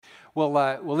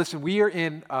Well, listen, we are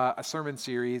in a sermon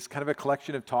series, kind of a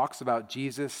collection of talks about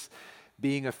Jesus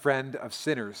being a friend of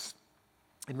sinners.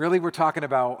 And really, we're talking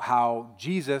about how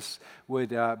Jesus would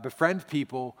befriend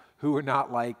people who are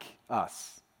not like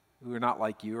us, who are not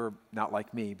like you or not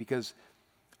like me. Because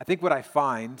I think what I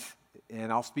find,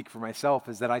 and I'll speak for myself,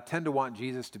 is that I tend to want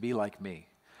Jesus to be like me.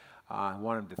 I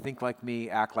want him to think like me,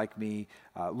 act like me,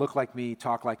 look like me,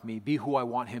 talk like me, be who I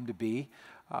want him to be,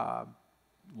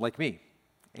 like me.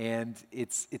 And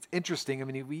it's interesting. I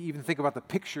mean, we even think about the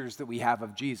pictures that we have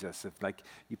of Jesus. If like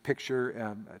you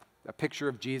picture a picture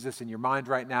of Jesus in your mind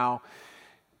right now,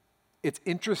 it's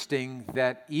interesting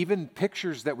that even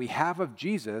pictures that we have of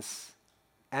Jesus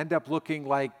end up looking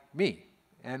like me.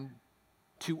 And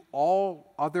to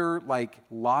all other like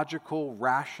logical,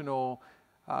 rational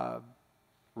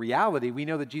reality, we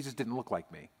know that Jesus didn't look like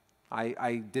me.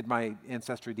 I did my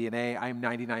ancestry DNA. I'm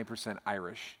 99%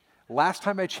 Irish. Last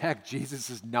time I checked, Jesus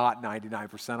is not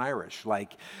 99% Irish.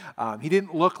 He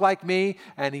didn't look like me,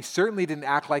 and he certainly didn't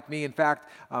act like me. In fact,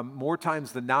 more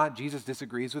times than not, Jesus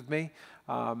disagrees with me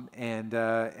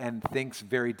and thinks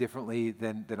very differently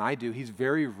than I do. He's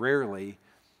very rarely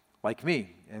like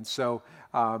me. And so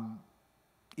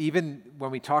even when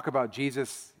we talk about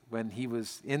Jesus, when he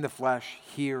was in the flesh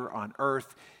here on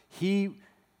earth, he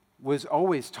was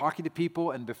always talking to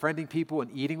people and befriending people and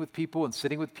eating with people and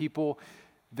sitting with people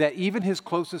that even his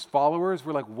closest followers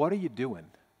were like, what are you doing?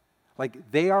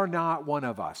 Like, they are not one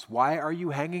of us. Why are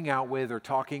you hanging out with or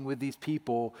talking with these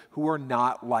people who are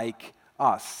not like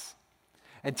us?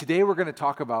 And today we're going to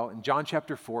talk about, in John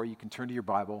chapter 4, you can turn to your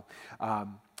Bible.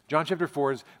 John chapter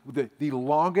 4 is the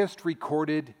longest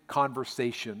recorded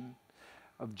conversation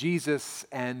of Jesus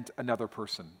and another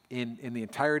person in the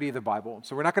entirety of the Bible.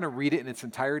 So we're not going to read it in its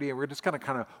entirety, and we're just going to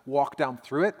kind of walk down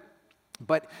through it.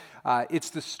 But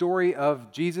it's the story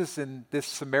of Jesus and this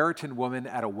Samaritan woman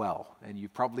at a well. And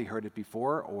you've probably heard it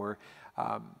before or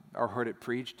heard it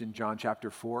preached in John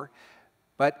chapter 4.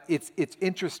 But it's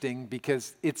interesting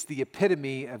because it's the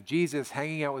epitome of Jesus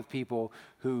hanging out with people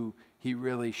who he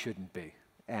really shouldn't be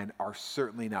and are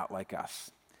certainly not like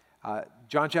us.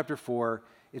 John chapter 4,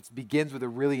 it begins with a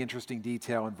really interesting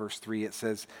detail in verse 3. It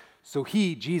says, "So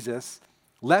he, Jesus,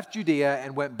 left Judea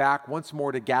and went back once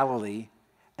more to Galilee."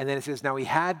 And then it says, now he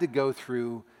had to go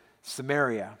through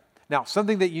Samaria. Now,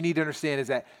 something that you need to understand is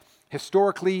that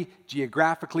historically,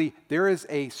 geographically, there is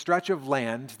a stretch of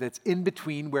land that's in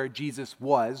between where Jesus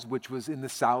was, which was in the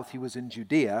south. He was in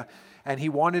Judea, and he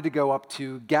wanted to go up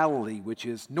to Galilee, which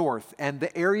is north. And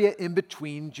the area in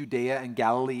between Judea and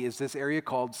Galilee is this area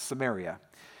called Samaria.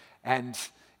 And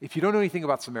if you don't know anything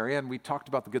about Samaria, and we talked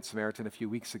about the Good Samaritan a few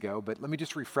weeks ago, but let me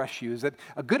just refresh you, is that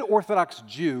a good Orthodox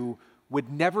Jew would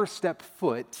never step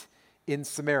foot in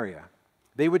Samaria.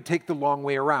 They would take the long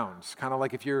way around. Kind of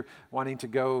like if you're wanting to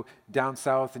go down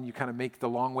south and you kind of make the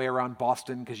long way around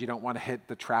Boston because you don't want to hit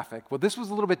the traffic. Well, this was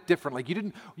a little bit different. Like you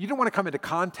didn't want to come into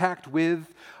contact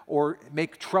with or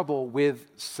make trouble with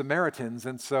Samaritans.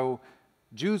 And so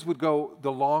Jews would go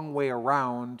the long way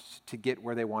around to get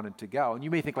where they wanted to go. And you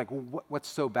may think like, well, what's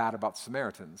so bad about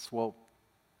Samaritans? Well,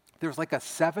 there's like a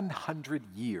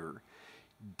 700-year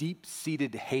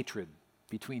deep-seated hatred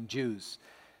between Jews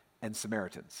and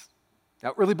Samaritans.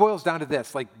 Now, it really boils down to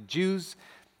this. Like, Jews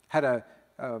had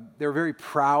they were very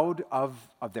proud of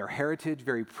their heritage,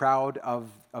 very proud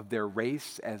of their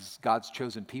race as God's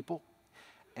chosen people.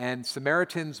 And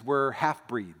Samaritans were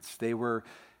half-breeds. They were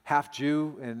half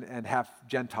Jew and half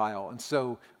Gentile. And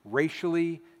so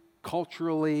racially,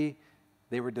 culturally,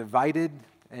 they were divided,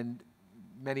 and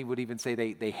many would even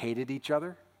say they hated each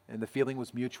other, and the feeling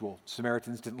was mutual.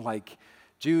 Samaritans didn't like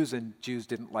Jews, and Jews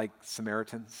didn't like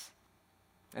Samaritans.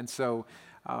 And so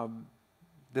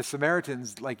the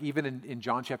Samaritans, like even in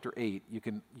John chapter 8, you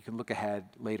can look ahead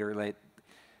later,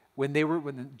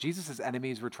 when Jesus'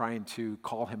 enemies were trying to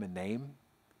call him a name,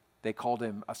 they called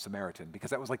him a Samaritan,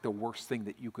 because that was like the worst thing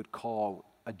that you could call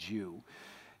a Jew,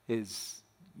 is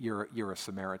you're a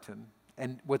Samaritan.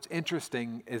 And what's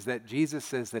interesting is that Jesus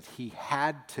says that he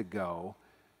had to go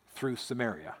through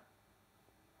Samaria.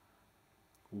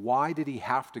 Why did he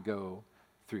have to go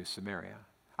through Samaria?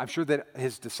 I'm sure that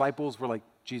his disciples were like,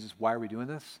 Jesus, why are we doing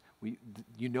this?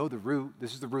 You know the route.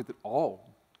 This is the route that all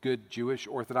good Jewish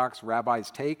Orthodox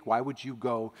rabbis take. Why would you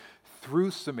go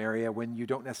through Samaria when you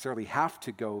don't necessarily have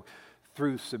to go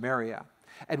through Samaria?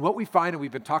 And what we find, and we've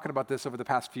been talking about this over the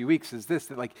past few weeks, is this,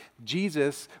 that like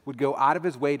Jesus would go out of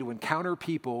his way to encounter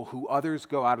people who others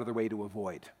go out of their way to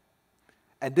avoid.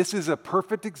 And this is a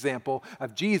perfect example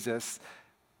of Jesus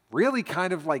really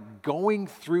kind of like going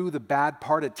through the bad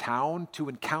part of town to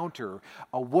encounter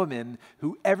a woman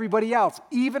who everybody else,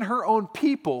 even her own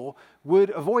people, would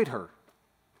avoid her.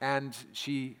 And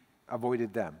she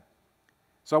avoided them.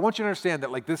 So I want you to understand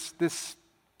that like this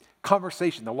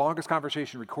conversation, the longest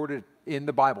conversation recorded in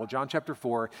the Bible, John chapter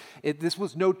 4, this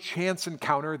was no chance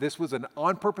encounter. This was an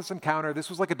on-purpose encounter. This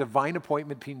was like a divine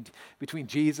appointment between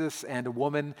Jesus and a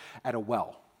woman at a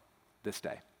well this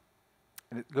day.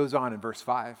 And it goes on in verse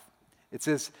 5. It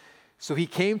says, "So he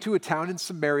came to a town in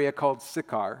Samaria called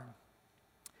Sychar,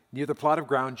 near the plot of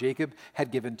ground Jacob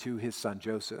had given to his son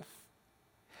Joseph.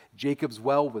 Jacob's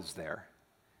well was there.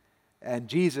 And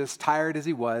Jesus, tired as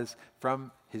he was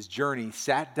from his journey,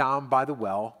 sat down by the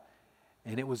well,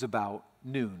 and it was about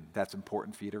noon." That's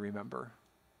important for you to remember.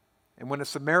 "And when a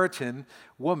Samaritan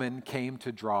woman came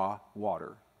to draw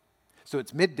water." So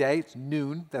it's midday, it's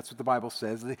noon, that's what the Bible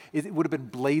says. It would have been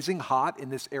blazing hot in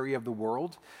this area of the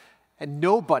world. And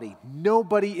nobody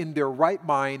in their right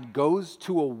mind goes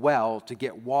to a well to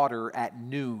get water at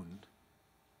noon.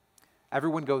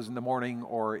 Everyone goes in the morning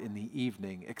or in the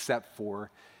evening except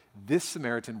for this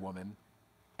Samaritan woman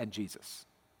and Jesus.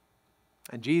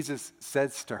 And Jesus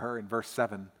says to her in verse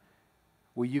 7,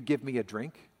 "Will you give me a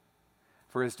drink?"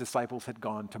 For his disciples had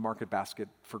gone to Market Basket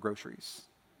for groceries.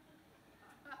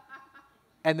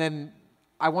 And then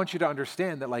I want you to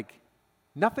understand that like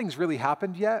nothing's really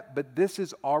happened yet, but this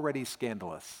is already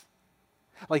scandalous.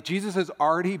 Like Jesus has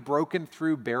already broken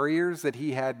through barriers that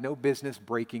he had no business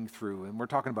breaking through. And we're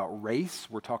talking about race,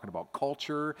 we're talking about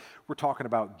culture, we're talking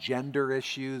about gender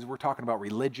issues, we're talking about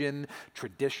religion,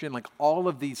 tradition, like all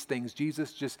of these things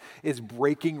Jesus just is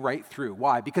breaking right through.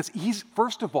 Why? Because he's,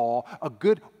 first of all, a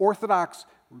good Orthodox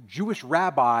Jewish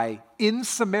rabbi in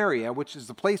Samaria, which is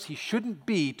the place he shouldn't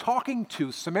be, talking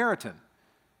to Samaritan.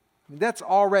 I mean, that's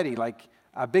already like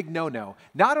a big no-no.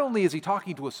 Not only is he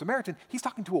talking to a Samaritan, he's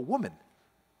talking to a woman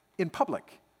in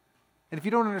public. And if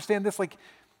you don't understand this, like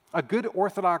a good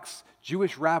Orthodox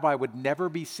Jewish rabbi would never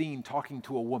be seen talking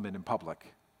to a woman in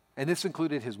public. And this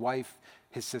included his wife,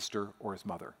 his sister, or his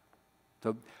mother.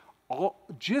 So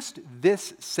just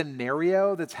this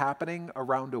scenario that's happening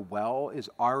around a well is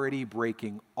already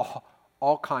breaking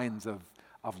all kinds of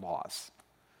laws.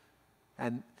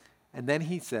 And then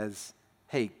he says,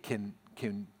 "Hey, can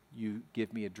you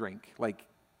give me a drink? Like,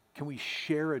 can we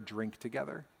share a drink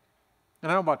together?" And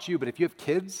I don't know about you, but if you have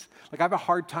kids, like I have a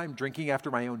hard time drinking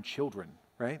after my own children,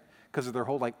 right? Because of their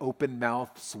whole like open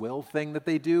mouth swill thing that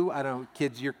they do. I don't know,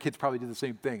 your kids probably do the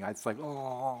same thing. It's like,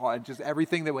 oh, and just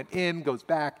everything that went in goes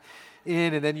back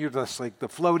in, and then you're just like the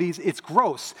floaties. It's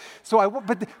gross.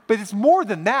 But it's more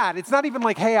than that. It's not even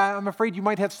like, hey, I'm afraid you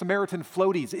might have Samaritan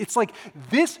floaties. It's like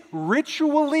this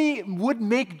ritually would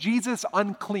make Jesus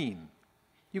unclean.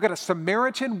 You got a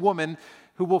Samaritan woman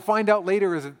who we'll find out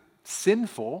later is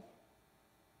sinful,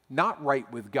 not right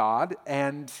with God,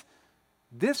 and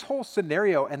this whole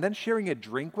scenario and then sharing a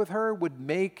drink with her would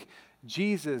make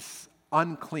Jesus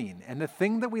unclean. And the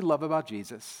thing that we love about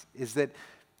Jesus is that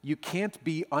you can't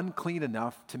be unclean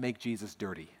enough to make Jesus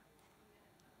dirty.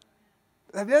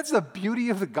 That's the beauty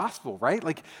of the gospel, right?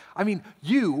 Like, I mean,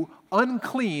 you,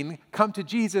 unclean, come to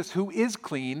Jesus who is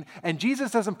clean, and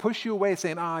Jesus doesn't push you away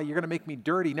saying, you're going to make me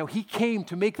dirty. No, he came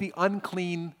to make the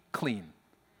unclean clean.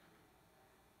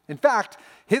 In fact,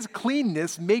 his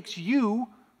cleanness makes you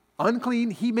unclean,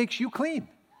 he makes you clean.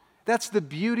 That's the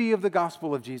beauty of the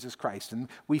gospel of Jesus Christ. And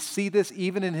we see this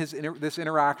even in this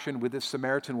interaction with this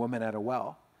Samaritan woman at a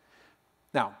well.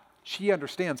 Now, she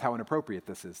understands how inappropriate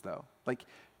this is, though. Like,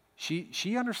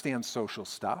 she understands social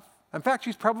stuff. In fact,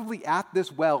 she's probably at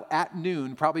this well at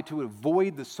noon, probably to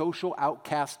avoid the social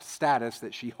outcast status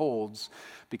that she holds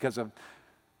because of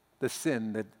the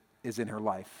sin that is in her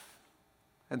life.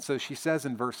 And so she says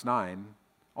in verse 9,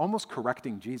 almost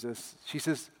correcting Jesus, she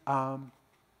says,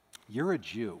 "You're a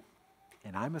Jew,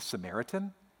 and I'm a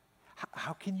Samaritan?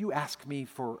 How can you ask me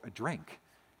for a drink?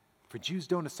 For Jews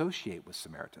don't associate with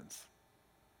Samaritans."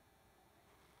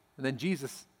 And then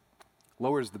Jesus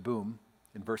lowers the boom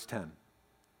in verse 10.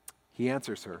 He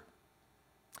answers her,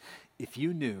 "If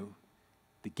you knew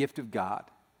the gift of God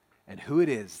and who it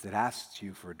is that asks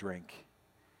you for a drink,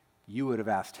 you would have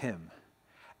asked him,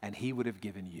 and he would have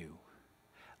given you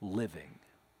living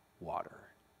water."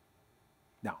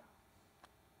 Now,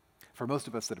 for most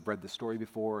of us that have read this story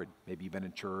before, maybe you've been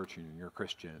in church and you're a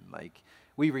Christian, like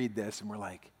we read this and we're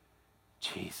like,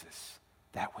 Jesus,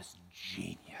 that was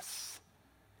genius.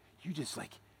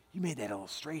 You made that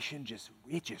illustration,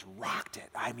 it just rocked it.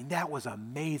 I mean, that was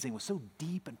amazing. It was so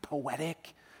deep and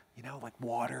poetic. like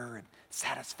water and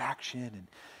satisfaction and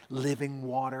living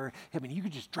water. I mean, you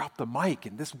could just drop the mic,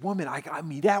 and this woman, I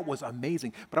mean, that was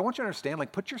amazing. But I want you to understand,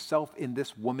 like, put yourself in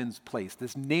this woman's place,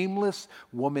 this nameless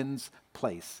woman's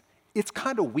place. It's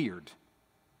kind of weird.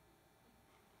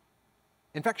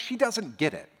 In fact, she doesn't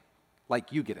get it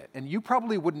like you get it. And you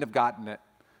probably wouldn't have gotten it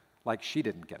like she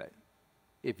didn't get it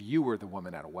if you were the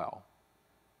woman at a well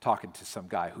talking to some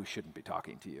guy who shouldn't be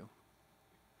talking to you.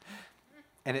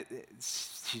 And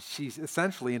she's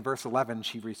essentially, in verse 11,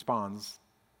 she responds,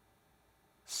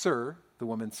 "Sir," the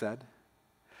woman said,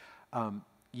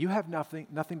 "you have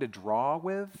nothing to draw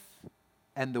with,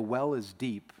 and the well is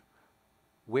deep.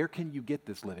 Where can you get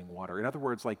this living water?" In other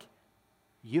words, like,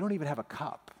 you don't even have a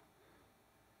cup.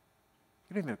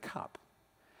 You don't even have a cup.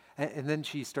 And then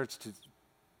she starts to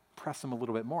press him a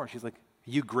little bit more. She's like,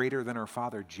 "Are you greater than our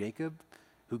father Jacob,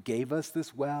 who gave us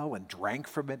this well and drank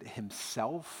from it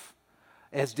himself,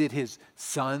 as did his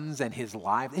sons and his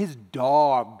live? His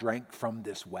dog drank from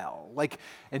this well."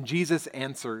 And Jesus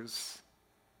answers,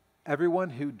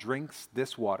 "Everyone who drinks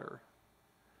this water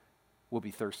will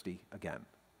be thirsty again.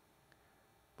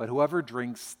 But whoever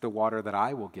drinks the water that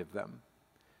I will give them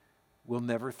will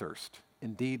never thirst.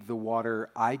 Indeed, the water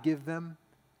I give them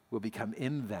will become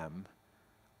in them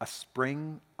a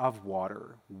spring of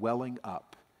water welling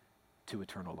up to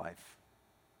eternal life."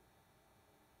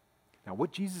 Now,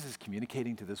 what Jesus is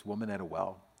communicating to this woman at a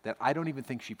well, that I don't even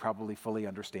think she probably fully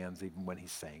understands even when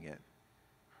he's saying it,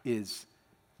 is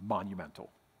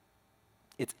monumental.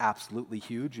 It's absolutely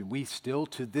huge, and we still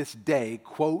to this day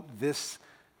quote this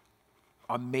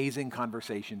amazing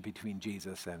conversation between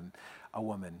Jesus and a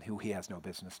woman who he has no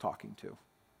business talking to.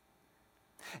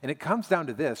 And it comes down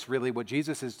to this, really, what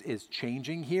Jesus is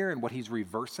changing here and what he's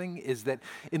reversing is that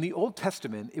in the Old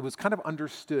Testament, it was kind of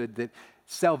understood that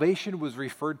salvation was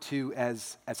referred to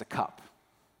as a cup,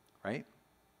 right?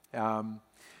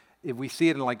 If we see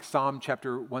it in like Psalm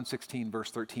chapter 116,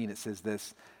 verse 13, it says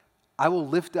this, "I will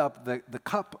lift up the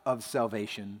cup of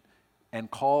salvation and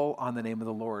call on the name of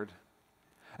the Lord."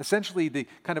 Essentially, the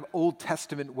kind of Old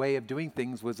Testament way of doing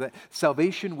things was that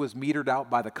salvation was metered out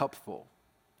by the cupful.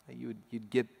 You'd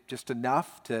get just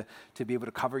enough to be able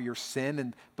to cover your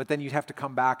sin, but then you'd have to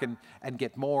come back and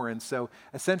get more. And so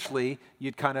essentially,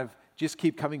 you'd kind of just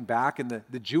keep coming back. And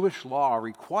the Jewish law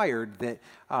required that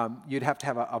you'd have to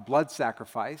have a blood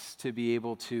sacrifice to be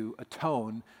able to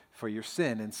atone for your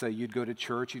sin. And so you'd go to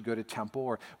church, you'd go to temple,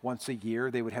 or once a year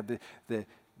they would have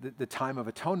the time of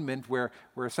atonement where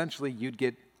essentially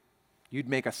you'd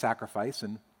make a sacrifice,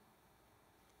 and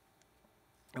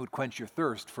it would quench your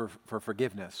thirst for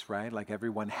forgiveness, right? Like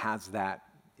everyone has that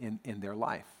in their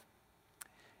life.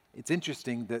 It's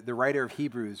interesting that the writer of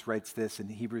Hebrews writes this in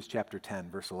Hebrews chapter 10,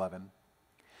 verse 11.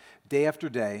 "Day after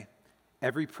day,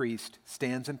 every priest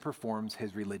stands and performs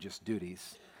his religious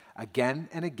duties. Again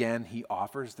and again, he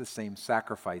offers the same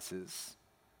sacrifices,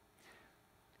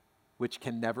 which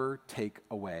can never take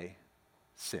away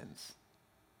sins."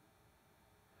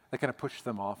 They kind of push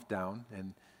them off down,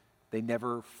 and they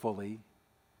never fully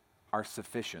are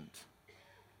sufficient.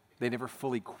 They never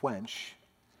fully quench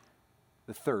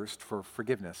the thirst for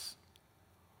forgiveness.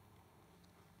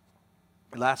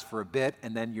 It lasts for a bit,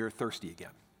 and then you're thirsty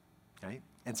again, right?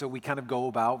 And so we kind of go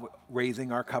about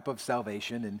raising our cup of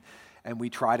salvation, and we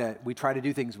try to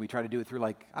do things. We try to do it through,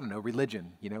 like, I don't know,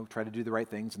 religion, try to do the right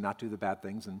things and not do the bad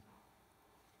things, and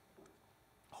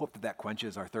hope that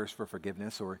quenches our thirst for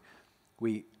forgiveness. Or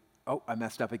I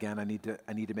messed up again. I need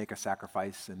to make a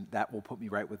sacrifice, and that will put me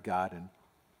right with God and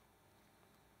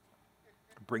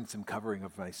bring some covering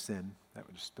of my sin that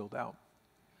was spilled out.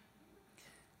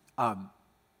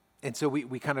 And so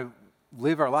we kind of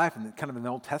live our life, and kind of in the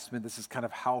Old Testament, this is kind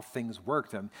of how things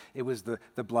worked. It was the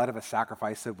blood of a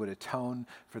sacrifice that would atone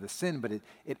for the sin, but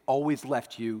it always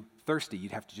left you thirsty.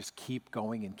 You'd have to just keep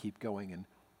going and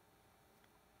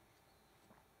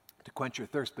to quench your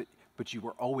thirst, but you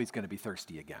were always going to be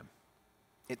thirsty again.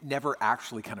 It never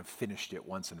actually kind of finished it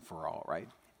once and for all, right?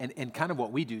 And kind of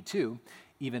what we do too,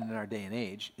 even in our day and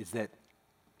age, is that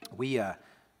we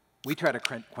try to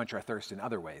quench our thirst in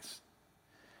other ways.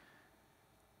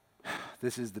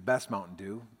 This is the best Mountain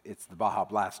Dew. It's the Baja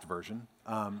Blast version.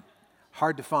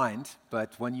 Hard to find,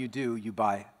 but when you do, you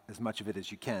buy as much of it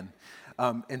as you can.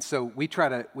 And so we try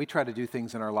to do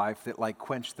things in our life that like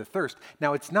quench the thirst.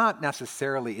 Now, it's not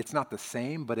the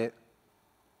same, but it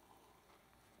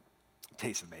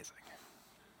tastes amazing,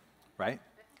 right?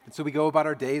 And so we go about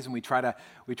our days, and we try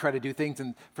to do things.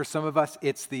 And for some of us,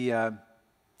 it's the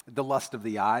lust of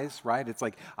the eyes, right? It's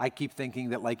like I keep thinking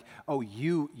that, like, oh,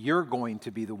 you're going to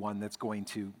be the one that's going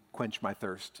to quench my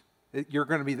thirst. You're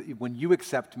going to be when you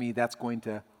accept me. That's going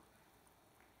to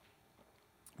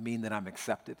mean that I'm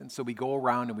accepted. And so we go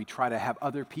around and we try to have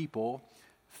other people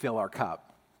fill our cup.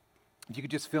 If you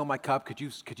could just fill my cup, could you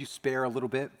spare a little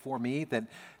bit for me? Then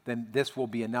this will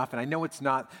be enough. And I know it's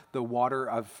not the water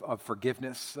of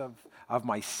forgiveness of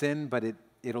my sin, but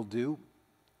it'll do.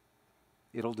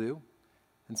 It'll do.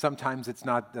 And sometimes it's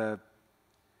not the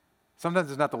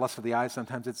lust of the eyes,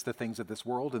 sometimes it's the things of this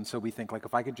world. And so we think, like,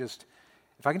 if I can just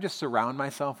surround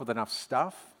myself with enough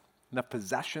stuff, enough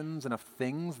possessions, enough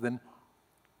things, then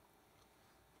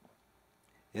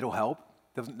it'll help.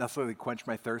 Doesn't necessarily quench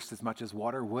my thirst as much as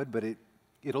water would, but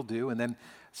it'll do. And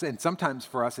sometimes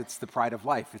for us, it's the pride of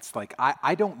life. It's like,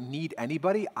 I don't need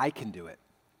anybody, I can do it.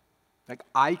 Like,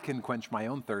 I can quench my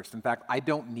own thirst. In fact, I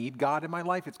don't need God in my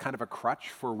life. It's kind of a crutch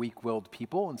for weak-willed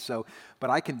people. And so, but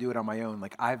I can do it on my own.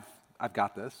 Like, I've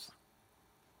got this.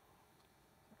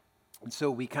 And so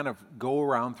we kind of go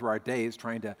around through our days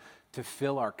trying to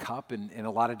fill our cup in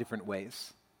a lot of different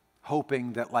ways,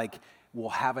 hoping that, like, we'll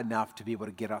have enough to be able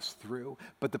to get us through.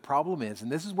 But the problem is,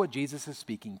 and this is what Jesus is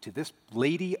speaking to this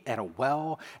lady at a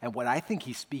well, and what I think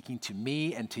he's speaking to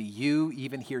me and to you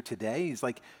even here today, is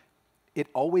like, it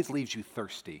always leaves you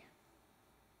thirsty.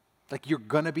 Like, you're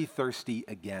going to be thirsty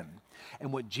again.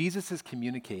 And what Jesus is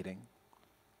communicating,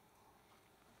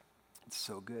 it's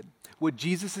so good. What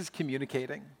Jesus is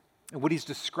communicating and what he's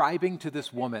describing to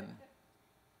this woman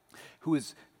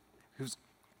who's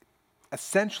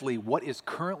essentially what is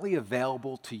currently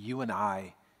available to you and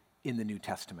I in the New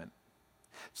Testament.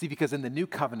 See, because in the New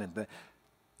Covenant,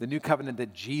 the New Covenant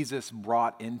that Jesus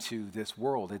brought into this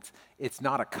world, it's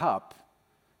not a cup,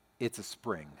 it's a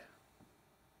spring.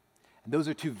 And those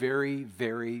are two very,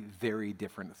 very, very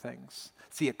different things.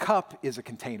 See, a cup is a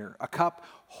container. A cup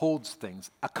holds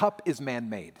things. A cup is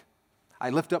man-made. I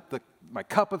lift up my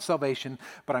cup of salvation,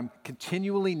 but I'm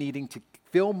continually needing to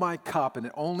fill my cup,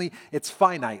 and it's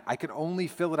finite. I can only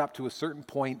fill it up to a certain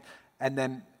point, and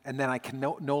then I can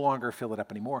no longer fill it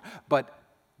up anymore. But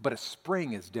a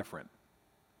spring is different.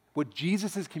 What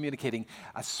Jesus is communicating,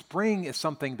 a spring is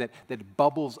something that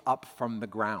bubbles up from the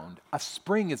ground. A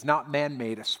spring is not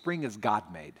man-made, a spring is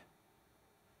God-made.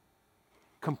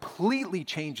 Completely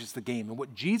changes the game. And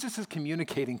what Jesus is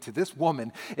communicating to this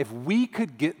woman, if we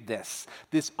could get this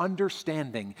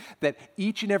understanding that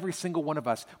each and every single one of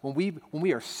us, when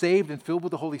we are saved and filled with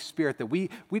the Holy Spirit, that we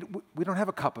don't have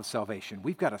a cup of salvation.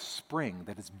 We've got a spring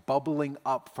that is bubbling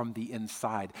up from the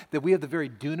inside, that we have the very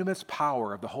dunamis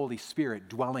power of the Holy Spirit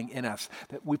dwelling in us,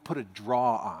 that we put a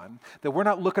draw on, that we're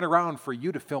not looking around for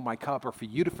you to fill my cup or for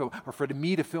you to fill, or for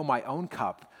me to fill my own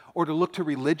cup, or to look to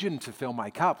religion to fill my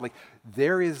cup. Like,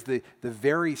 there is the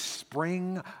very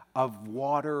spring of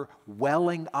water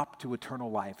welling up to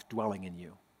eternal life dwelling in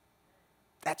you.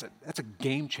 That's a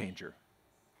game changer,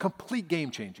 complete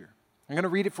game changer. I'm going to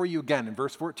read it for you again in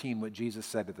verse 14, what Jesus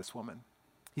said to this woman.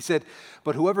 He said,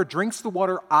 "But whoever drinks the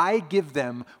water I give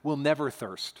them will never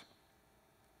thirst.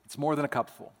 It's more than a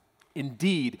cupful.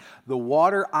 Indeed, the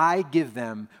water I give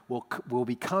them will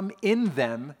become in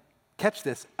them," catch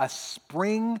this, "a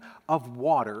spring of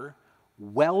water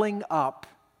welling up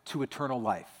to eternal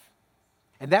life."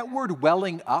 And that word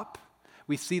welling up,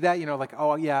 we see that, like,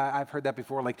 oh yeah, I've heard that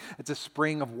before, like it's a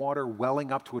spring of water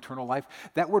welling up to eternal life.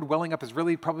 That word welling up is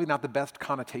really probably not the best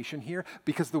connotation here,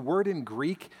 because the word in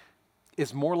Greek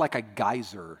is more like a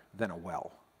geyser than a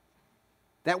well.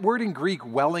 That word in Greek,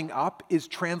 welling up, is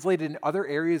translated in other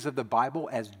areas of the Bible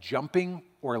as jumping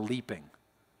or leaping.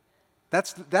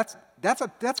 That's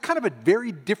kind of a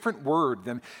very different word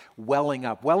than welling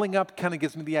up. Welling up kind of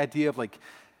gives me the idea of like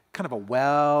kind of a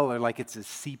well, or like it's a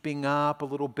seeping up a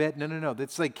little bit. No.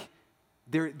 That's like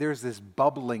there's this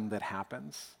bubbling that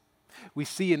happens. We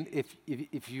see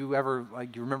if you ever,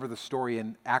 like, you remember the story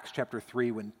in Acts chapter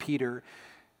 3 when Peter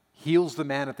heals the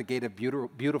man at the gate of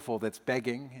Beautiful that's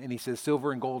begging, and he says,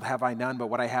 "Silver and gold have I none, but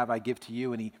what I have I give to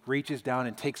you." And he reaches down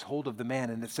and takes hold of the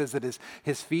man, and it says that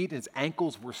his feet, his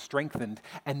ankles were strengthened,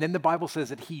 and then the Bible says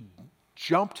that he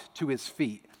jumped to his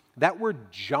feet. That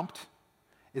word jumped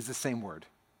is the same word.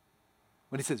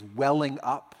 When he says welling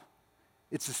up,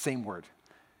 it's the same word.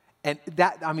 And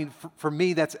that, I mean, for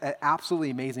me, that's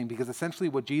absolutely amazing, because essentially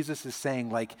what Jesus is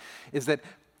saying, like, is that,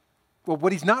 well,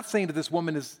 what he's not saying to this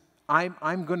woman is,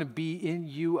 I'm going to be in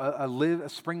you a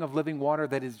spring of living water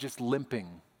that is just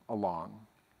limping along.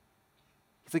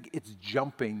 It's like it's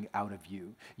jumping out of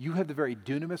you. You have the very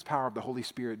dunamis power of the Holy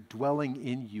Spirit dwelling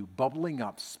in you, bubbling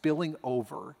up, spilling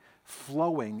over,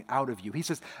 flowing out of you. He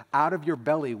says, out of your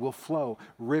belly will flow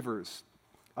rivers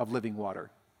of living water.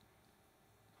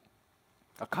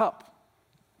 A cup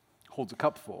holds a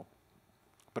cupful,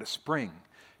 but a spring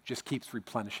just keeps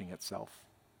replenishing itself.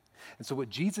 And so what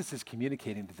Jesus is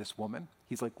communicating to this woman,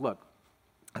 he's like, look,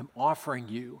 I'm offering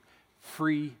you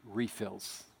free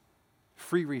refills.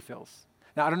 Free refills.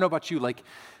 Now, I don't know about you, like,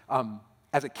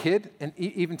 as a kid, and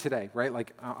even today, right?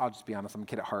 Like, I'll just be honest, I'm a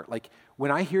kid at heart. Like,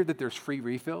 when I hear that there's free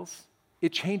refills,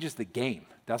 it changes the game,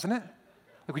 doesn't it?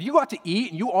 Like, when you go out to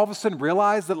eat and you all of a sudden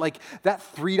realize that, like, that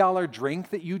 $3 drink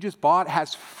that you just bought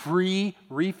has free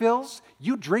refills,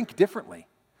 you drink differently.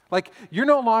 Like, you're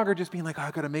no longer just being like, oh,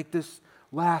 I got to make this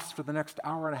last for the next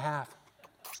hour and a half.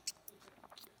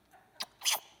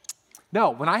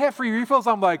 No, when I have free refills,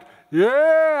 I'm like,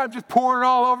 yeah, I'm just pouring it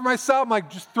all over myself. I'm like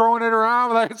just throwing it around.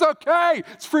 I'm like, it's okay.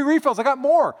 It's free refills. I got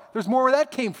more. There's more where that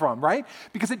came from, right?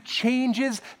 Because it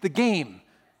changes the game.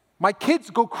 My kids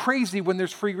go crazy when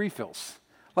there's free refills.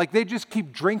 Like they just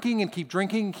keep drinking and keep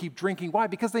drinking and keep drinking. Why?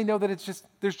 Because they know that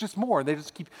there's just more. They'll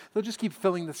just keep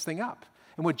filling this thing up.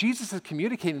 And what Jesus is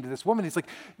communicating to this woman, he's like,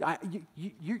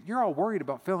 you're all worried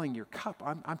about filling your cup.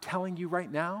 I'm telling you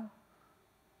right now,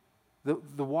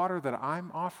 the water that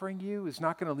I'm offering you is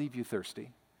not going to leave you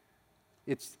thirsty.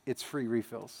 It's free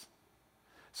refills.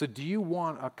 So do you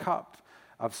want a cup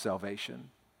of salvation?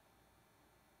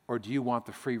 Or do you want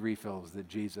the free refills that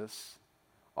Jesus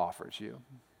offers you?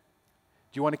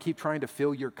 Do you want to keep trying to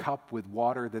fill your cup with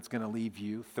water that's going to leave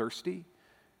you thirsty?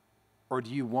 Or do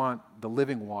you want the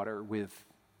living water with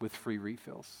free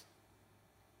refills?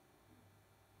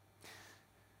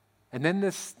 And then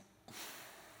this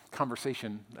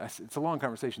conversation, it's a long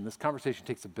conversation. This conversation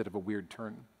takes a bit of a weird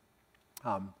turn.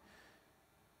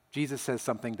 Jesus says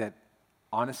something that,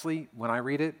 honestly, when I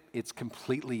read it, it's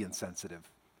completely insensitive.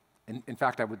 In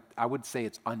fact, I would say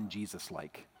it's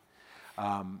un-Jesus-like.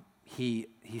 He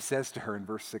says to her in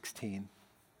verse 16,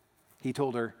 he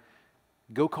told her,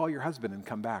 go call your husband and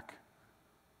come back.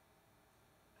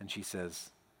 And she says,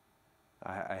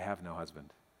 I have no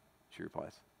husband, she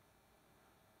replies.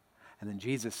 And then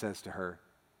Jesus says to her,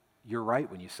 you're right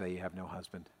when you say you have no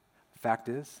husband. The fact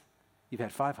is, you've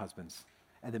had 5 husbands,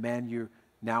 and the man you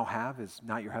now have is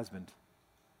not your husband.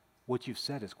 What you've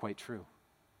said is quite true.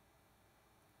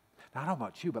 Now, I don't know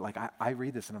about you, but like I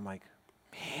read this and I'm like,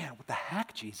 man, what the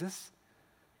heck, Jesus?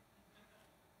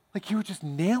 Like you were just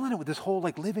nailing it with this whole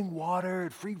like living water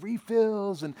and free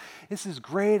refills and this is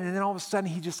great. And then all of a sudden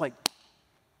he just like,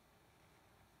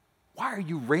 why are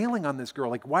you railing on this girl?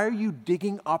 Like, why are you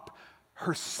digging up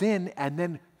her sin and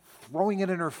then throwing it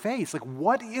in her face? Like,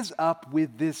 what is up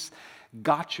with this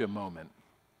gotcha moment?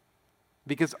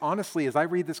 Because honestly, as I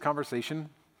read this conversation,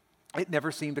 it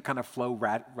never seemed to kind of flow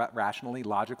rationally,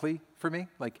 logically for me.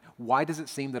 Like, why does it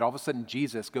seem that all of a sudden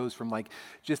Jesus goes from like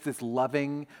just this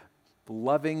loving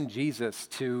Jesus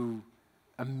to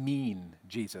a mean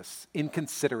Jesus,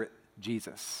 inconsiderate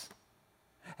Jesus?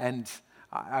 And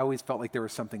I always felt like there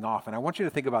was something off. And I want you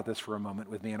to think about this for a moment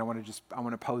with me. And I want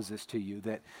to pose this to you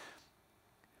that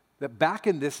back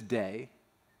in this day,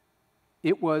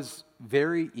 it was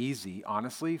very easy,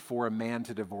 honestly, for a man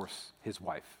to divorce his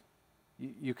wife.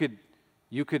 You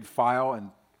could file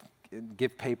and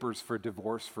give papers for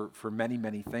divorce for many,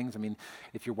 many things. I mean,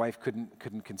 if your wife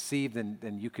couldn't conceive,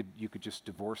 then you could just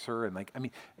divorce her.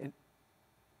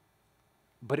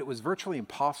 But it was virtually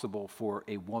impossible for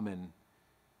a woman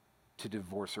to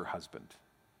divorce her husband.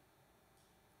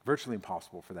 Virtually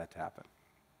impossible for that to happen.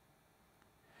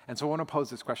 And so I want to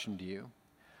pose this question to you.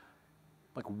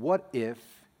 Like, what if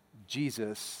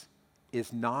Jesus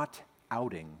is not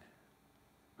outing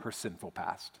her sinful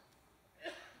past?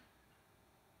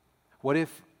 What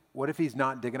if he's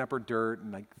not digging up her dirt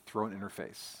and like throwing it in her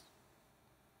face?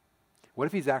 What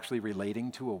if he's actually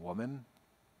relating to a woman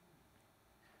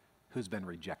who's been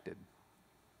rejected,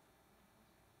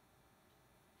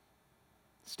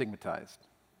 stigmatized,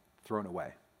 thrown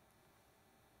away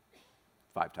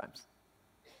 5 times?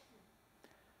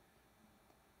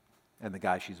 And the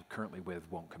guy she's currently with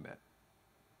won't commit.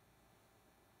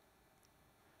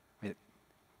 I mean,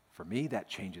 for me, that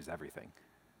changes everything.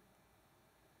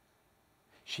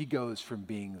 She goes from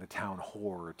being the town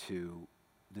whore to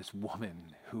this woman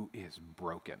who is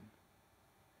broken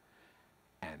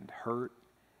and hurt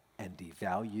and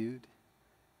devalued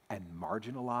and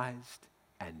marginalized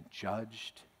and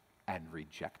judged and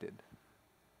rejected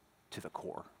to the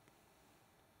core.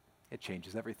 It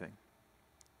changes everything.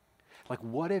 Like,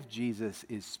 what if Jesus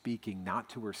is speaking not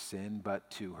to her sin, but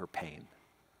to her pain?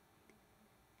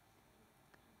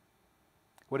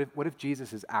 What if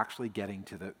Jesus is actually getting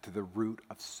to the root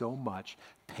of so much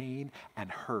pain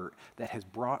and hurt that has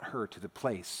brought her to the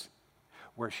place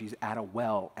where she's at a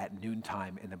well at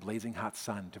noontime in the blazing hot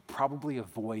sun to probably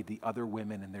avoid the other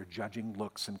women and their judging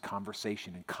looks and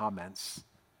conversation and comments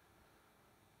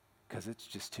because it's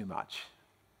just too much?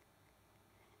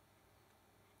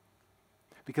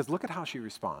 Because look at how she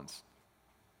responds.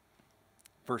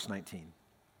 Verse 19.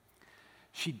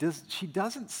 She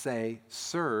doesn't say,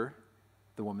 "Sir,"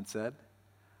 the woman said,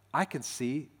 "I can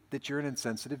see that you're an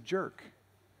insensitive jerk."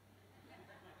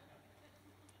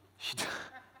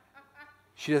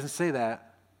 She doesn't say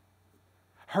that.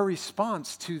 Her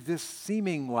response to this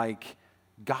seeming like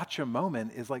gotcha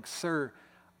moment is like, "Sir,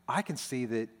 I can see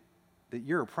that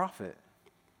you're a prophet."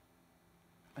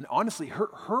 And honestly,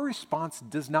 her response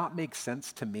does not make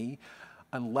sense to me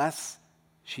unless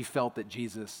she felt that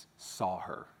Jesus saw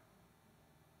her.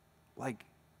 Like,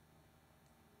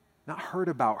 not heard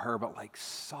about her, but like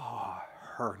saw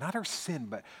her. Not her sin,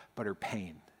 but her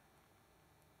pain.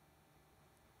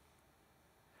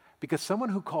 Because someone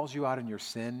who calls you out on your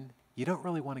sin, you don't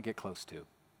really want to get close to.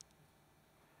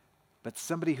 But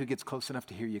somebody who gets close enough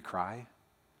to hear you cry,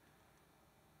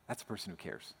 that's a person who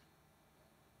cares.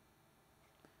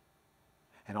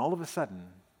 And all of a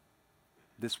sudden,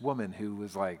 this woman who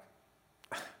was like,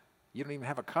 "You don't even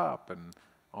have a cup," and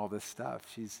all this stuff,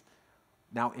 she's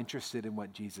now interested in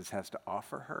what Jesus has to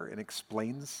offer her, and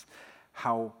explains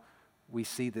how we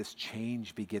see this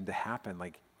change begin to happen.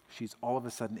 Like, she's all of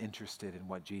a sudden interested in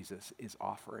what Jesus is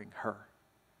offering her.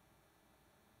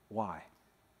 Why?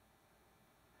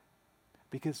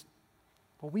 Because,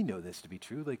 well, we know this to be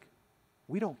true. Like,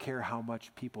 we don't care how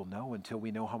much people know until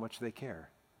we know how much they care.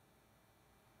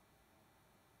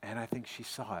 And I think she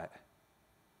saw it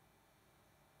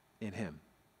in him.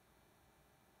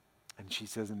 And she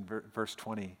says in verse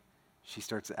 20, she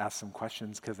starts to ask some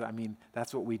questions, because, I mean,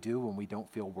 that's what we do when we don't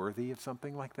feel worthy of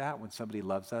something like that, when somebody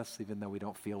loves us, even though we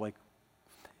don't feel like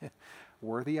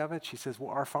worthy of it. She says, "Well,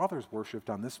 our fathers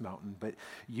worshipped on this mountain, but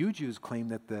you Jews claim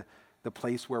that the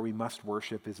place where we must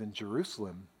worship is in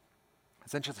Jerusalem."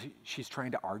 Essentially, she's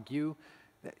trying to argue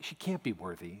that she can't be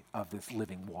worthy of this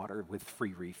living water with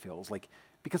free refills, like,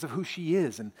 because of who she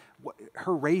is and what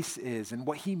her race is and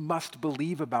what he must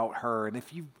believe about her. And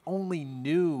if you only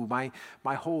knew my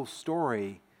whole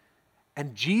story.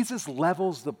 And Jesus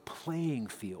levels the playing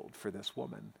field for this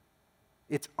woman.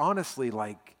 It's honestly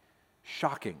like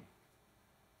shocking.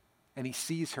 And he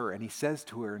sees her and he says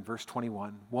to her in verse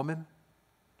 21, "Woman,"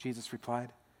 Jesus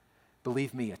replied,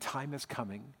 "believe me, a time is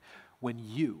coming when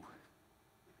you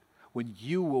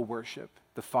will worship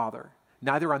the Father,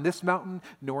 neither on this mountain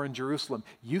nor in Jerusalem.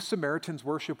 You Samaritans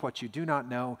worship what you do not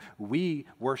know. We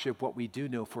worship what we do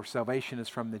know, for salvation is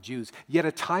from the Jews. Yet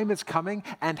a time is coming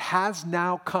and has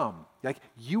now come." Like,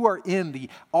 you are in the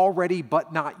already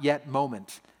but not yet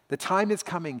moment. The time is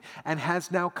coming and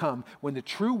has now come when the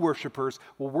true worshipers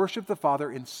will worship the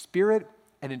Father in spirit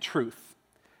and in truth.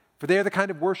 For they are the kind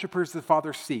of worshipers the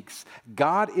Father seeks.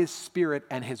 God is spirit,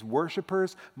 and his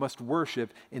worshipers must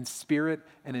worship in spirit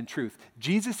and in truth.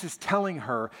 Jesus is telling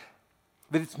her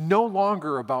that it's no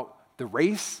longer about the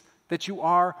race that you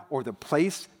are or the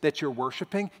place that you're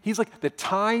worshiping. He's like, the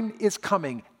time is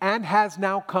coming and has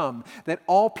now come that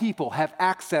all people have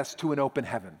access to an open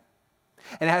heaven.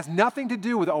 And it has nothing to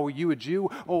do with, oh, are you a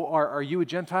Jew? Oh, are you a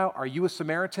Gentile? Are you a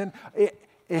Samaritan? It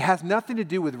has nothing to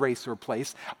do with race or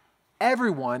place.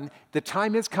 Everyone, the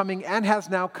time is coming and has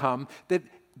now come that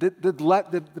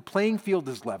the playing field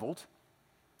is leveled.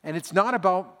 And it's not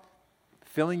about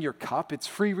filling your cup, it's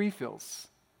free refills.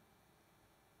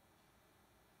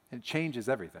 It changes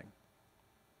everything.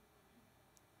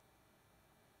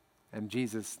 And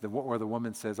Jesus, the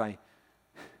woman says,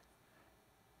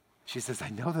 she says, "I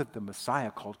know that the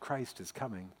Messiah called Christ is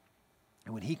coming.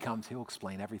 And when he comes, he'll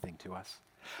explain everything to us."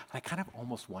 I kind of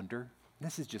almost wonder,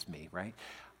 this is just me, right?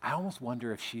 I almost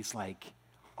wonder if she's like,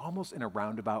 almost in a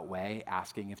roundabout way,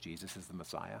 asking if Jesus is the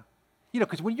Messiah. You know,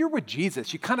 because when you're with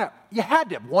Jesus, you had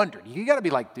to have wondered. You got to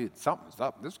be like, dude, something's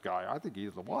up. This guy, I think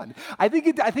he's the one. I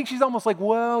think she's almost like,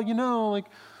 well, like,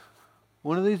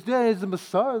 one of these days the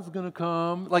Messiah's going to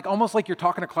come. Like, almost like you're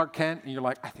talking to Clark Kent and you're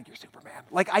like, I think you're Superman.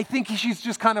 Like, I think she's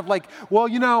just kind of like, well,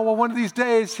 one of these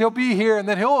days he'll be here and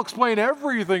then he'll explain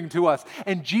everything to us.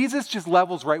 And Jesus just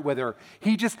levels right with her.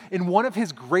 He just, in one of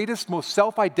his greatest, most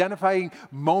self-identifying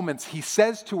moments, he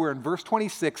says to her in verse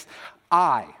 26,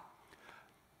 "I,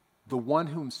 the one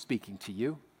whom speaking to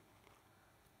you,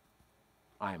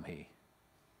 I am he."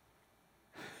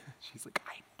 She's like,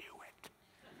 I knew it.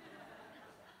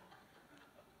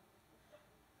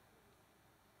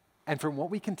 And from what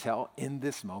we can tell in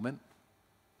this moment,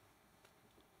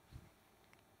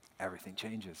 everything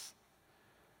changes.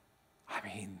 I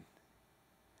mean,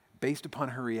 based upon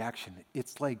her reaction,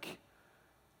 it's like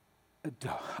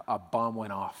a bomb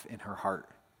went off in her heart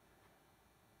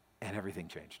and everything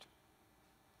changed.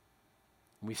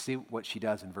 We see what she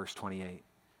does in verse 28. It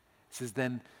says,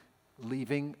 "Then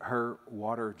leaving her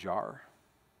water jar,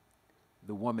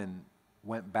 the woman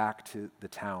went back to the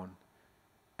town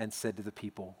and said to the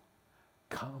people,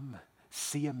 "Come,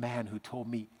 see a man who told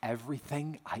me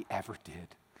everything I ever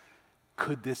did.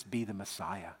 Could this be the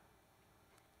Messiah?"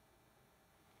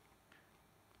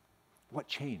 What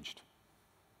changed?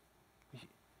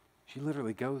 She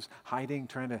literally goes hiding,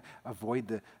 trying to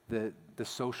avoid the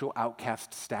social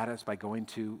outcast status by going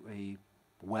to a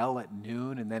well at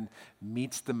noon, and then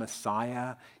meets the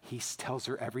Messiah. He tells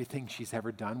her everything she's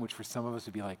ever done, which for some of us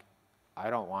would be like, I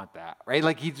don't want that, right?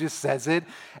 Like he just says it,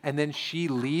 and then she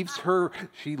leaves her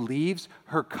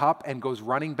cup and goes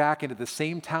running back into the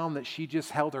same town that she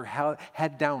just held her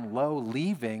head down low,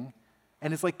 leaving,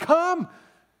 and it's like, "Come,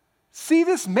 see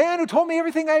this man who told me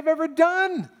everything I've ever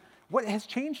done." What has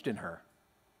changed in her?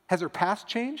 Has her past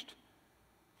changed?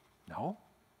 No.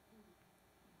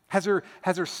 Has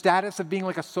her status of being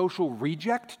like a social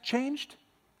reject changed?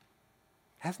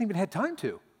 Hasn't even had time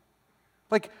to.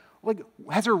 Like,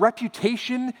 has her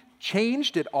reputation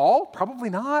changed at all? Probably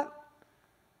not.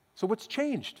 So what's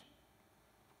changed?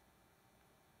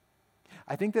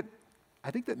 I think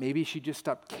that maybe she just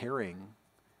stopped caring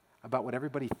about what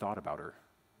everybody thought about her.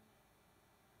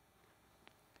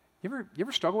 You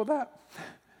ever struggle with that?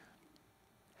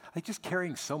 Like just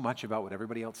caring so much about what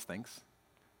everybody else thinks?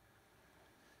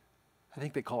 I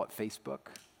think they call it Facebook.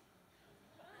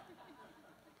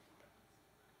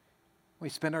 We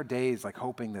spend our days like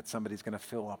hoping that somebody's going to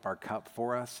fill up our cup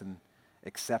for us and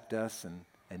accept us and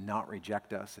not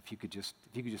reject us. If you could just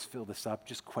fill this up,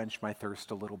 just quench my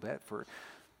thirst a little bit.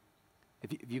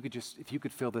 If you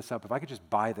could fill this up, if I could just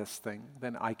buy this thing,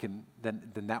 then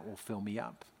that will fill me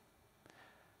up.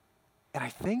 And I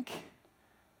think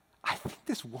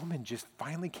this woman just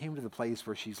finally came to the place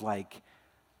where she's like,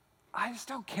 I just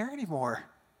don't care anymore.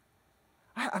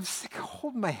 I'm sick of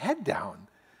holding my head down.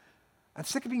 I'm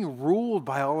sick of being ruled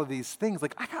by all of these things.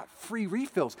 Like, I got free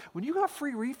refills. When you got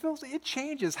free refills, it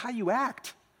changes how you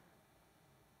act,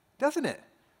 doesn't it?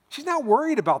 She's not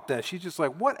worried about this. She's just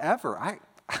like, whatever. I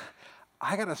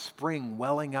got a spring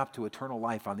welling up to eternal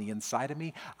life on the inside of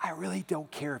me. I really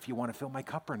don't care if you want to fill my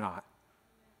cup or not.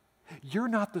 You're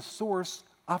not the source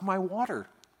of my water.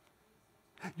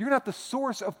 You're not the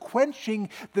source of quenching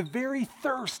the very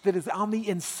thirst that is on the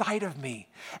inside of me.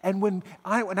 And when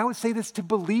I would say this to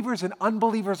believers and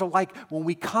unbelievers alike, when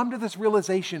we come to this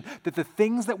realization that the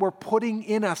things that we're putting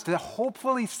in us to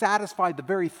hopefully satisfy the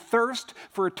very thirst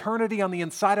for eternity on the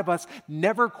inside of us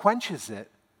never quenches it,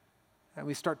 and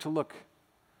we start to look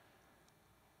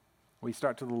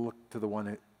to the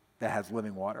one that has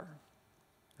living water.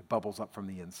 It bubbles up from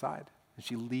the inside. And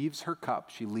she leaves her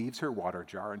cup, she leaves her water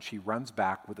jar, and she runs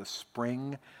back with a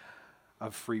spring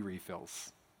of free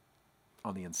refills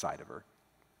on the inside of her.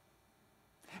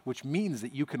 Which means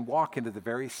that you can walk into the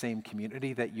very same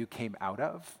community that you came out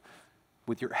of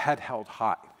with your head held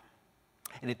high.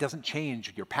 And it doesn't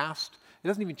change your past. It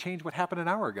doesn't even change what happened an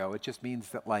hour ago. It just means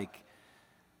that, like,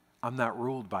 I'm not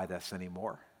ruled by this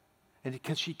anymore. And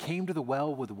because she came to the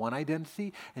well with one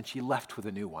identity and she left with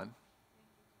a new one.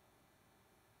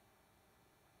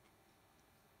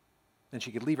 Then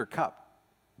she could leave her cup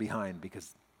behind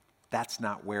because that's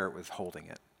not where it was holding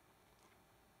it.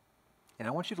 And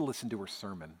I want you to listen to her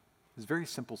sermon. It's a very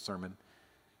simple sermon.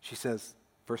 She says,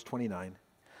 verse 29,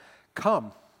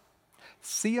 "Come,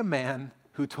 see a man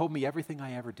who told me everything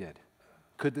I ever did.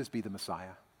 Could this be the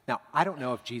Messiah?" Now, I don't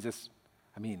know if Jesus,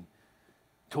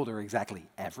 told her exactly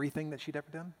everything that she'd ever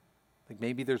done. Like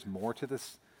maybe there's more to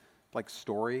this like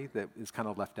story that is kind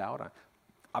of left out.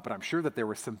 But I'm sure that there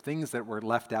were some things that were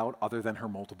left out other than her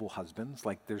multiple husbands.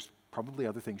 Like there's probably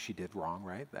other things she did wrong,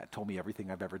 right? That told me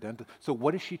everything I've ever done. So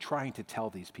what is she trying to tell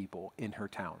these people in her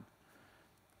town?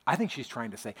 I think she's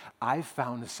trying to say, I've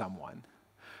found someone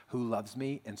who loves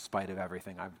me in spite of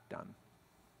everything I've done.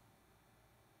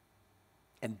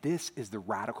 And this is the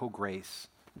radical grace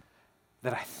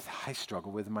that I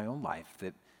struggle with in my own life,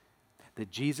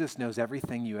 that Jesus knows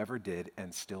everything you ever did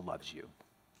and still loves you.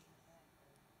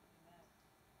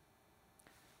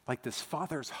 Like this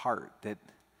father's heart that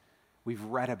we've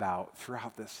read about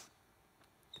throughout the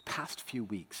past few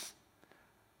weeks,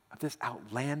 of this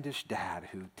outlandish dad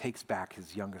who takes back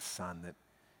his youngest son that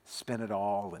spent it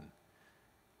all and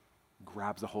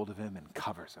grabs a hold of him and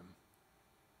covers him.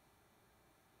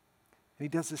 And he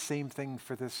does the same thing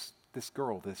for this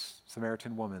girl, this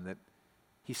Samaritan woman, that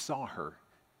he saw her.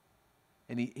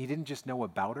 And he didn't just know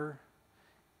about her,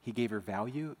 he gave her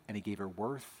value and he gave her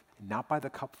worth, not by the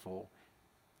cupful,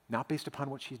 not based upon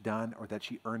what she's done or that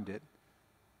she earned it,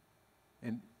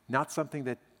 and not something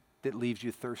that leaves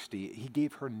you thirsty. He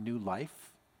gave her new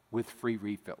life with free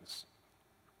refills.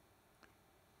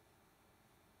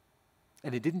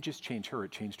 And it didn't just change her,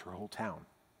 it changed her whole town.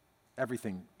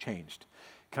 Everything changed.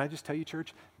 Can I just tell you,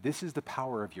 church, this is the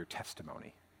power of your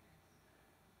testimony.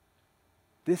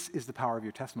 This is the power of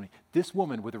your testimony. This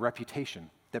woman with a reputation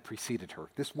that preceded her,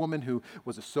 this woman who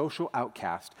was a social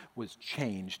outcast, was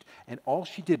changed, and all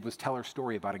she did was tell her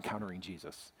story about encountering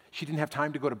Jesus. She didn't have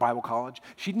time to go to Bible college.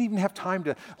 She didn't even have time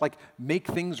to make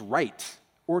things right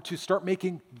or to start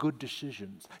making good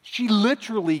decisions. She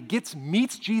literally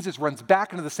meets Jesus, runs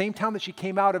back into the same town that she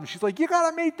came out of, and she's like, you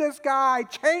gotta meet this guy,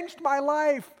 changed my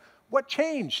life. What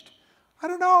changed? I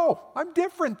don't know. I'm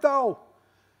different though.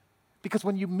 Because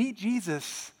when you meet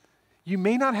Jesus, you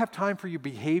may not have time for your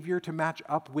behavior to match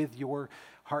up with your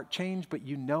heart change, but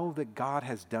you know that God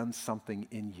has done something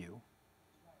in you.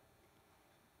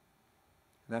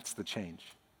 That's the change.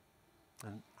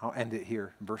 And I'll end it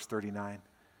here, verse 39. It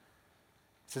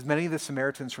says, many of the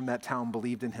Samaritans from that town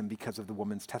believed in him because of the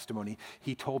woman's testimony.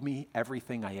 He told me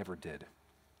everything I ever did.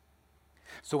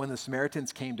 So when the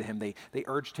Samaritans came to him, they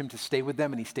urged him to stay with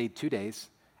them, and he stayed 2 days.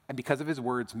 And because of his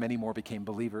words, many more became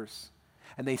believers.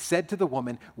 And they said to the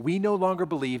woman, we no longer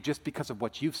believe just because of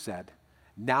what you've said.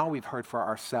 Now we've heard for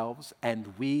ourselves,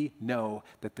 and we know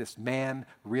that this man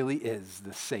really is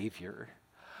the Savior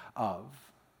of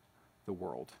the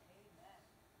world.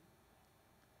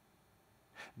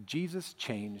 Jesus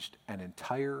changed an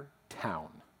entire town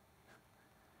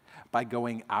by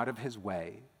going out of his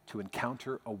way to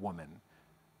encounter a woman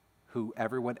who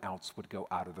everyone else would go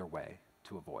out of their way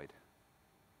to avoid.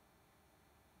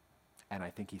 And I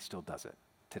think he still does it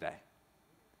today.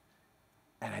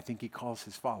 And I think he calls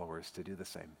his followers to do the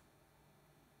same.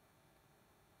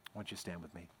 Why don't you stand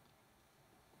with me?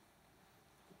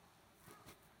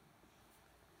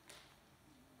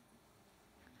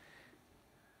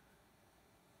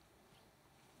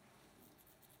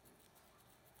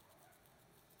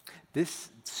 This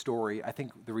story, I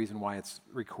think the reason why it's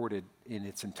recorded in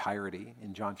its entirety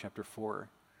in John chapter 4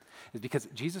 is because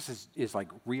Jesus is like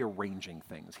rearranging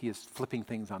things. He is flipping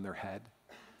things on their head.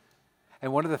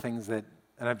 And one of the things that,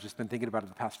 and I've just been thinking about it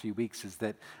the past few weeks, is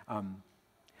that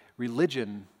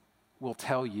religion will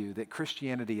tell you that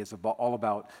Christianity is all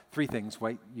about three things,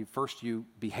 right? First you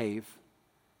behave,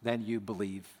 then you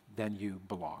believe, then you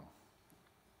belong.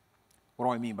 What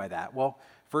do I mean by that? Well,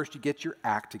 first you get your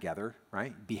act together,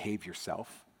 right? Behave yourself.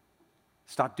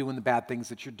 Stop doing the bad things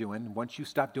that you're doing. Once you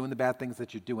stop doing the bad things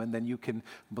that you're doing, then you can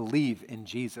believe in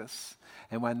Jesus.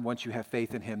 And once you have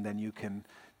faith in him, then you can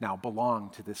now belong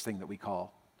to this thing that we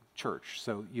call church.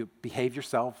 So you behave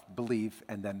yourself, believe,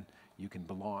 and then you can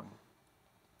belong.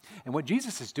 And what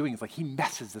Jesus is doing is he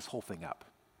messes this whole thing up.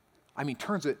 I mean,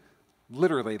 turns it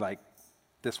literally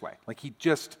this way. He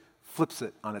just flips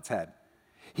it on its head.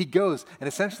 He goes and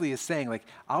essentially is saying,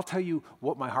 I'll tell you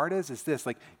what my heart is this,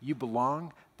 you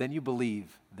belong, then you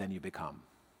believe, then you become.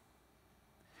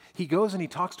 He goes and he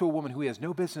talks to a woman who he has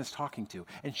no business talking to,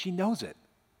 and she knows it.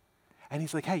 And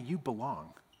he's like, hey, you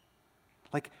belong.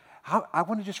 I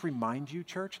want to just remind you,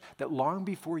 church, that long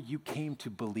before you came to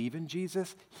believe in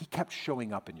Jesus, he kept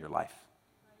showing up in your life.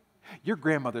 Your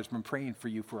grandmother's been praying for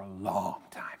you for a long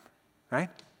time, right?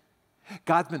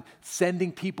 God's been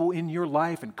sending people in your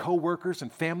life and coworkers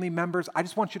and family members. I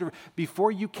just want you to,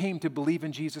 before you came to believe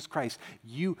in Jesus Christ,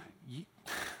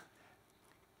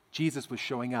 Jesus was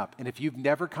showing up. And if you've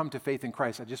never come to faith in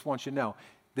Christ, I just want you to know,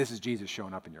 this is Jesus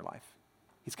showing up in your life.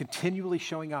 He's continually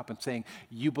showing up and saying,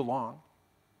 you belong.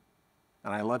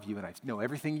 And I love you, and I know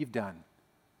everything you've done.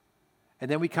 And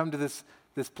then we come to this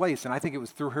place, and I think it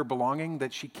was through her belonging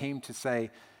that she came to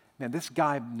say, man, this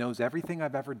guy knows everything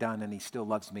I've ever done, and he still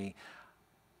loves me.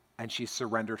 And she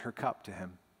surrendered her cup to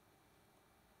him.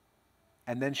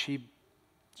 And then she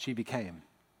became.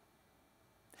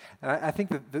 And I think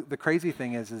that the crazy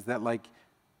thing is that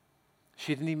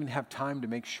she didn't even have time to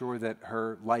make sure that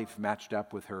her life matched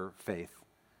up with her faith.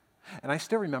 And I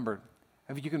still remember,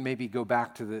 you can maybe go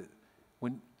back to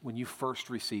when you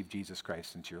first received Jesus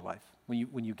Christ into your life,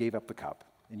 when you gave up the cup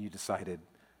and you decided,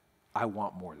 I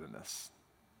want more than this.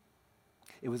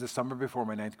 It was the summer before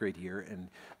my 9th grade year, and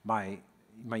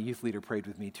my youth leader prayed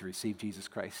with me to receive Jesus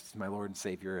Christ as my Lord and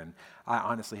Savior, and I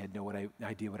honestly had no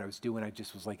idea what I was doing. I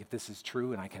just was like, if this is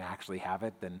true and I can actually have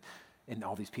it, then, and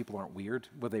all these people aren't weird.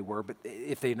 Well, they were, but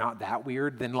if they're not that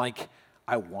weird, then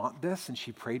I want this, and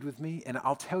she prayed with me, and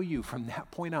I'll tell you, from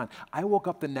that point on, I woke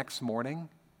up the next morning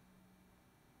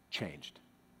changed.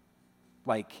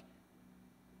 Well,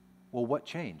 what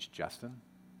changed, Justin?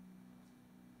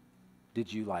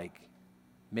 Did you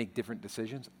make different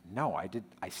decisions? No, I did.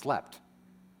 I slept.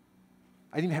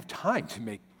 I didn't even have time to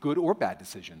make good or bad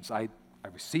decisions. I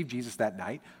received Jesus that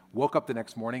night, woke up the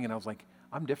next morning, and I was like,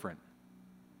 I'm different.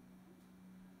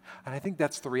 And I think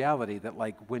that's the reality, that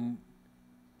when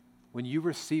when you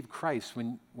receive Christ,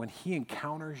 when he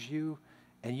encounters you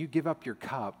and you give up your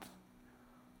cup,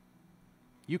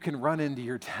 you can run into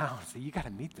your town and say, you got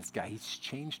to meet this guy. He's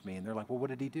changed me. And they're like, well, what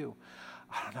did he do?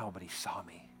 I don't know, but he saw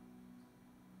me.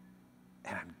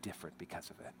 And I'm different because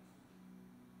of it.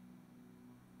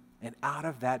 And out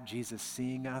of that, Jesus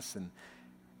seeing us and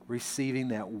receiving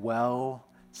that well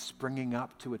springing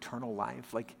up to eternal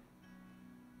life, like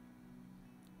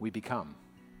we become.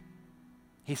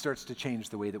 He starts to change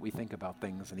the way that we think about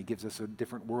things, and he gives us a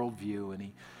different worldview,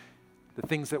 and the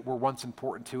things that were once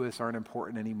important to us aren't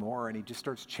important anymore, and he just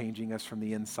starts changing us from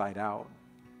the inside out.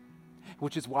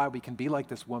 Which is why we can be like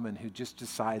this woman who just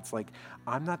decides, like,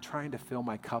 I'm not trying to fill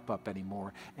my cup up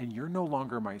anymore, and you're no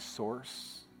longer my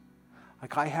source.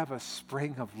 Like, I have a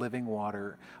spring of living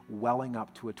water welling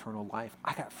up to eternal life.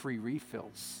 I got free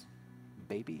refills,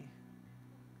 baby.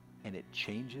 And it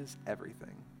changes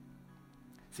everything.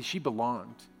 See, she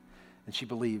belonged, and she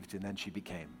believed, and then she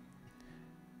became.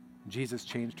 Jesus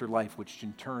changed her life, which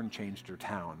in turn changed her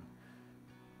town.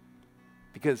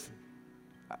 Because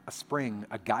a spring,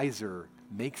 a geyser,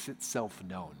 makes itself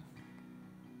known.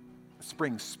 A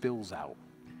spring spills out.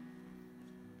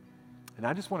 And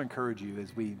I just want to encourage you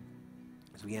as we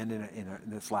end in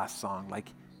this last song, like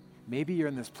maybe you're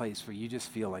in this place where you just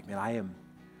feel like, man,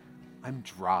 I'm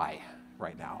dry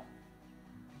right now.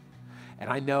 And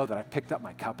I know that I picked up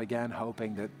my cup again,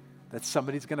 hoping that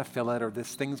somebody's going to fill it, or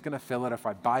this thing's going to fill it. If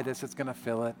I buy this, it's going to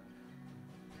fill it.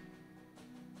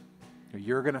 Or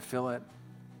you're going to fill it.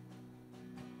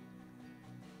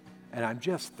 And I'm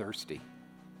just thirsty.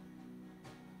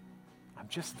 I'm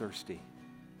just thirsty.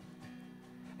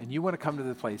 And you want to come to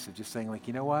the place of just saying, like,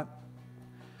 you know what?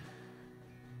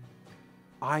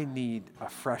 I need a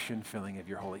fresh infilling of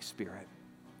your Holy Spirit.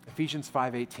 Ephesians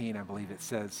 5:18, I believe it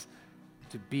says,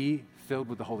 to be filled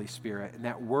with the Holy Spirit. And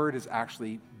that word is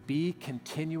actually be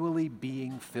continually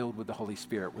being filled with the Holy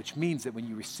Spirit, which means that when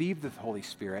you receive the Holy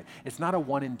Spirit, it's not a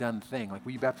one and done thing. Like,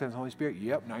 were you baptized in the Holy Spirit?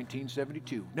 Yep,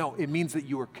 1972. No, it means that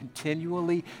you are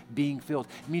continually being filled.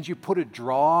 It means you put a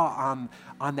draw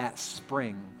on that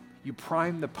spring. You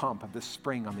prime the pump of the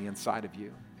spring on the inside of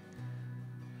you.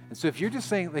 And so if you're just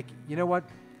saying, like, you know what,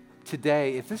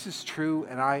 today, if this is true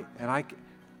and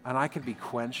I can be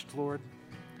quenched, Lord,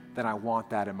 then I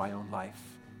want that in my own life,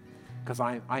 because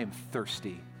I am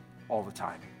thirsty all the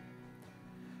time.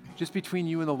 Just between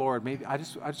you and the Lord, maybe I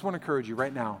just want to encourage you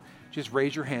right now. Just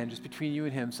raise your hand, just between you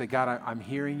and him. Say, God, I'm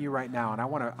hearing you right now, and I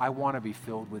want to be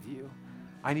filled with you.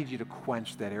 I need you to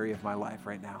quench that area of my life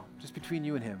right now, just between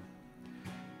you and him.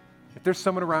 If there's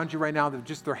someone around you right now that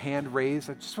just their hand raised,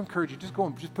 I just encourage you, just go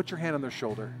and just put your hand on their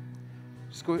shoulder.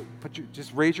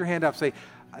 Just raise your hand up. Say,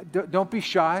 don't be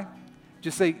shy.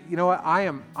 Just say, you know what, I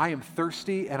am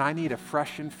thirsty, and I need a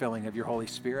fresh infilling of your Holy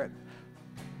Spirit.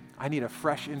 I need a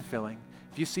fresh infilling.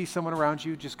 If you see someone around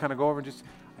you, just kind of go over and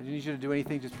I don't need you to do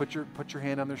anything, just put your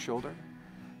hand on their shoulder.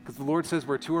 Because the Lord says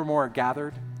where two or more are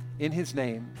gathered in his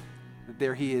name, that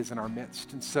there he is in our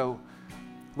midst. And so,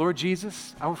 Lord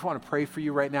Jesus, I just want to pray for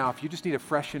you right now. If you just need a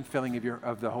fresh infilling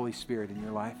of the Holy Spirit in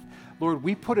your life, Lord,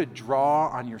 we put a draw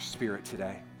on your Spirit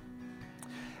today.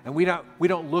 And we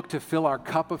don't look to fill our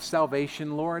cup of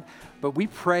salvation, Lord, but we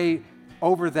pray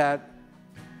over that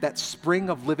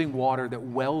spring of living water that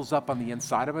wells up on the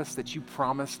inside of us that you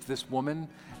promised this woman,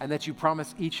 and that you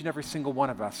promised each and every single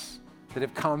one of us that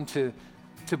have come to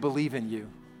believe in you.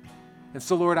 And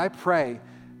so, Lord, I pray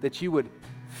that you would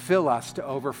fill us to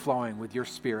overflowing with your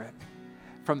Spirit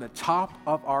from the top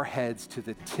of our heads to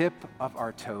the tip of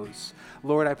our toes.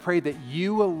 Lord, I pray that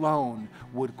you alone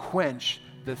would quench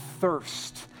the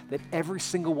thirst that every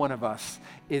single one of us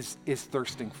is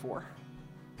thirsting for.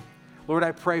 Lord,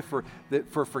 I pray for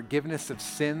forgiveness of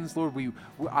sins. Lord,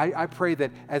 I pray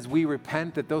that as we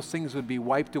repent, that those things would be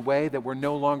wiped away, that we're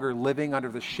no longer living under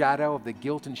the shadow of the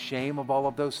guilt and shame of all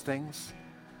of those things.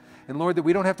 And Lord, that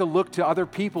we don't have to look to other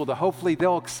people to hopefully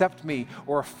they'll accept me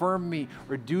or affirm me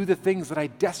or do the things that I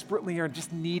desperately are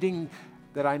just needing,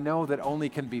 that I know that only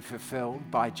can be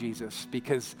fulfilled by Jesus,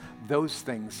 because those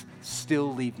things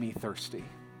still leave me thirsty.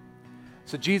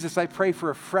 So Jesus, I pray for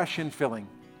a fresh infilling.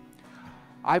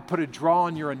 I put a draw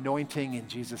on your anointing in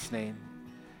Jesus' name.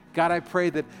 God, I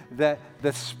pray that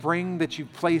the spring that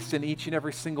you've placed in each and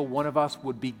every single one of us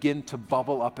would begin to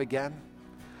bubble up again.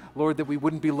 Lord, that we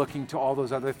wouldn't be looking to all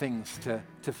those other things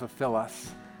to fulfill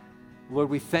us. Lord,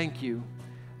 we thank you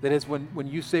that as when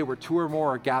you say where two or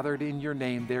more are gathered in your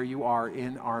name, there you are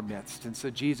in our midst. And so,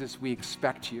 Jesus, we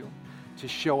expect you to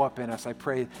show up in us. I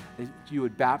pray that you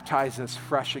would baptize us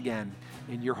fresh again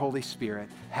in your Holy Spirit.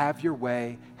 Have your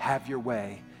way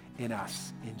in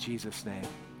us. In Jesus' name,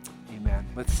 amen.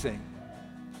 Let's sing.